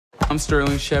I'm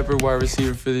Sterling Shepard, wide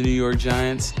receiver for the New York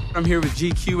Giants. I'm here with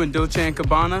GQ and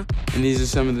Dolce&Gabbana, and these are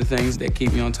some of the things that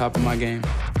keep me on top of my game.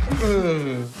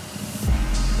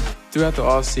 Throughout the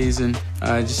off-season,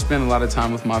 I just spend a lot of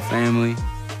time with my family.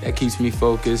 That keeps me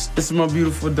focused. This is my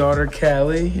beautiful daughter,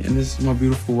 Callie, and this is my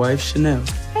beautiful wife, Chanel.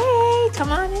 Hey,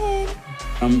 come on in.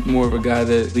 I'm more of a guy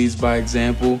that leads by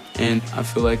example, and I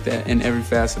feel like that in every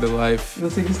facet of life. You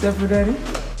gonna take a step for daddy?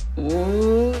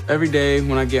 Ooh. Every day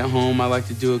when I get home, I like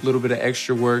to do a little bit of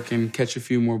extra work and catch a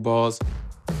few more balls.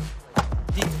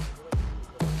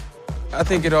 I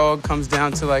think it all comes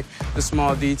down to like the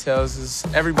small details. Is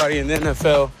everybody in the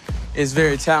NFL is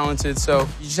very talented, so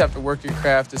you just have to work your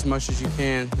craft as much as you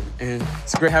can. And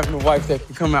it's great having a wife that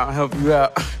can come out and help you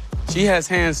out. She has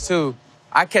hands too.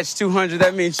 I catch 200,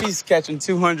 that means she's catching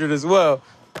 200 as well.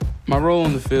 My role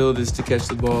on the field is to catch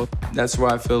the ball. That's why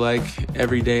I feel like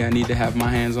every day I need to have my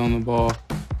hands on the ball.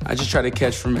 I just try to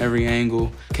catch from every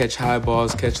angle, catch high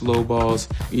balls, catch low balls.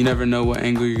 You never know what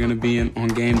angle you're gonna be in on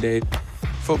game day.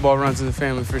 Football runs in the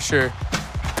family for sure.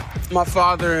 My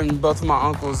father and both of my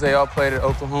uncles, they all played at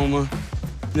Oklahoma.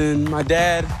 Then my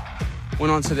dad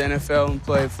went on to the NFL and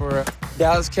played for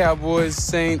Dallas Cowboys,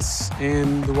 Saints,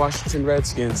 and the Washington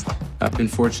Redskins. I've been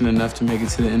fortunate enough to make it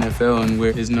to the NFL and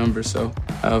wear his number, so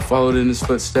I followed in his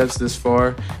footsteps this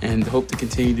far and hope to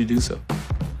continue to do so.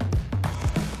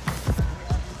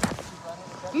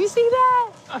 You see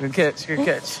that? Good catch, good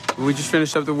catch. We just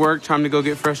finished up the work, time to go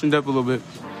get freshened up a little bit.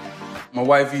 My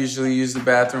wife usually uses the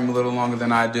bathroom a little longer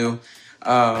than I do,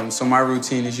 so my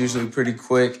routine is usually pretty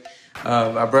quick.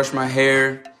 I brush my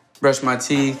hair, brush my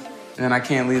teeth, and then I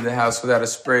can't leave the house without a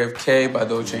spray of K by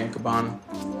Dolce&Gabbana.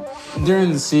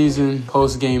 During the season,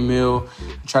 post-game meal,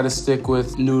 I try to stick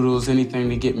with noodles, anything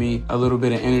to get me a little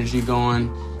bit of energy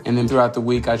going. And then throughout the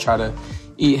week, I try to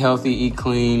eat healthy, eat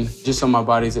clean, just so my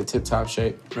body's at tip-top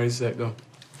shape. Ready, set, go.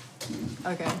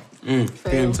 Okay.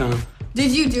 Game time.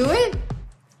 Did you do it?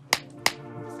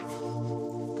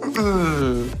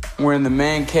 We're in the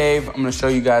man cave. I'm gonna show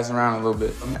you guys around a little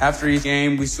bit. After each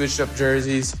game, we switched up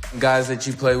jerseys. Guys that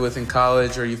you play with in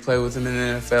college or you play with them in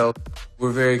the NFL.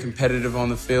 We're very competitive on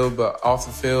the field, but off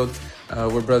the field,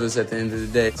 we're brothers at the end of the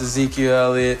day. It's Ezekiel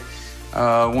Elliott,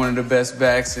 one of the best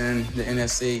backs in the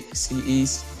NFC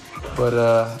East, but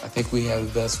I think we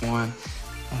have the best one.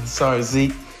 Sorry,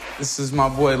 Zeke. This is my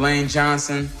boy Lane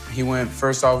Johnson. He went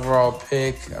first overall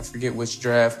pick. I forget which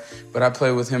draft, but I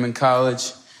played with him in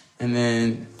college. And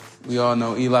then we all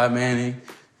know Eli Manning.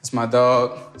 It's my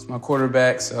dog. It's my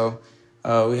quarterback, so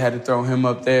we had to throw him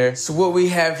up there. So what we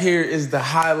have here is the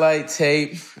highlight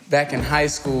tape. Back in high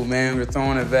school, man, we're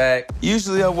throwing it back.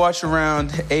 Usually I watch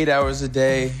around 8 hours a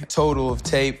day total of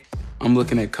tape. I'm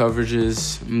looking at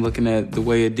coverages. I'm looking at the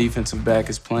way a defensive back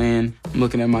is playing. I'm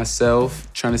looking at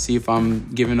myself, trying to see if I'm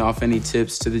giving off any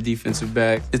tips to the defensive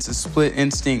back. It's a split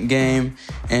instinct game,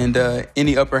 and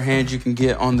any upper hand you can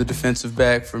get on the defensive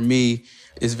back, for me,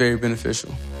 is very beneficial.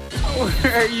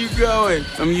 Where are you going?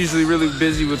 I'm usually really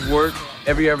busy with work.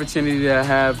 Every opportunity that I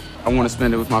have, I want to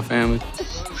spend it with my family.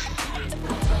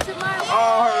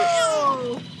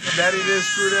 Oh, Daddy didn't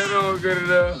screw that on good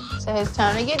enough. So it's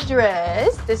time to get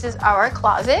dressed. This is our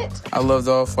closet. I love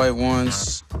the off-white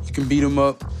ones. You can beat them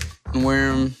up and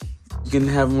wear them. You can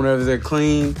have them whenever they're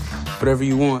clean, whatever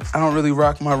you want. I don't really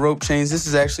rock my rope chains. This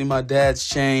is actually my dad's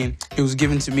chain. It was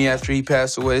given to me after he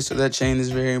passed away, so that chain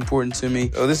is very important to me.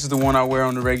 Oh, this is the one I wear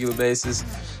on a regular basis.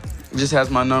 It just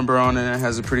has my number on it and it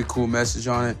has a pretty cool message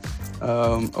on it.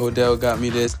 Odell got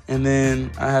me this. And then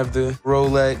I have the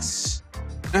Rolex.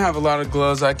 I have a lot of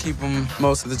gloves. I keep them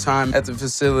most of the time at the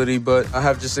facility, but I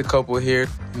have just a couple here.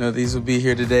 You know, these will be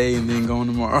here today and then going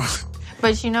tomorrow.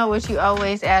 But you know what you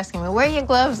always asking me, where are your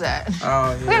gloves at?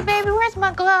 Oh, yeah. Where, baby, where's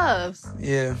my gloves?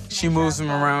 Yeah, she moves them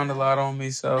around a lot on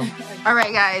me, so. All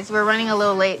right, guys, we're running a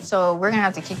little late, so we're gonna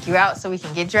have to kick you out so we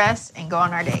can get dressed and go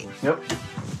on our date. Yep.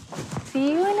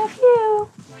 See you in a few.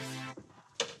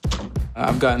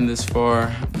 I've gotten this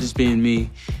far just being me,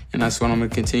 and that's what I'm gonna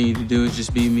continue to do, is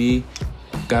just be me.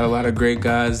 Got a lot of great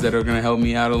guys that are gonna help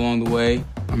me out along the way.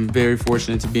 I'm very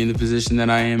fortunate to be in the position that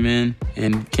I am in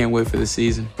and can't wait for the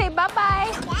season.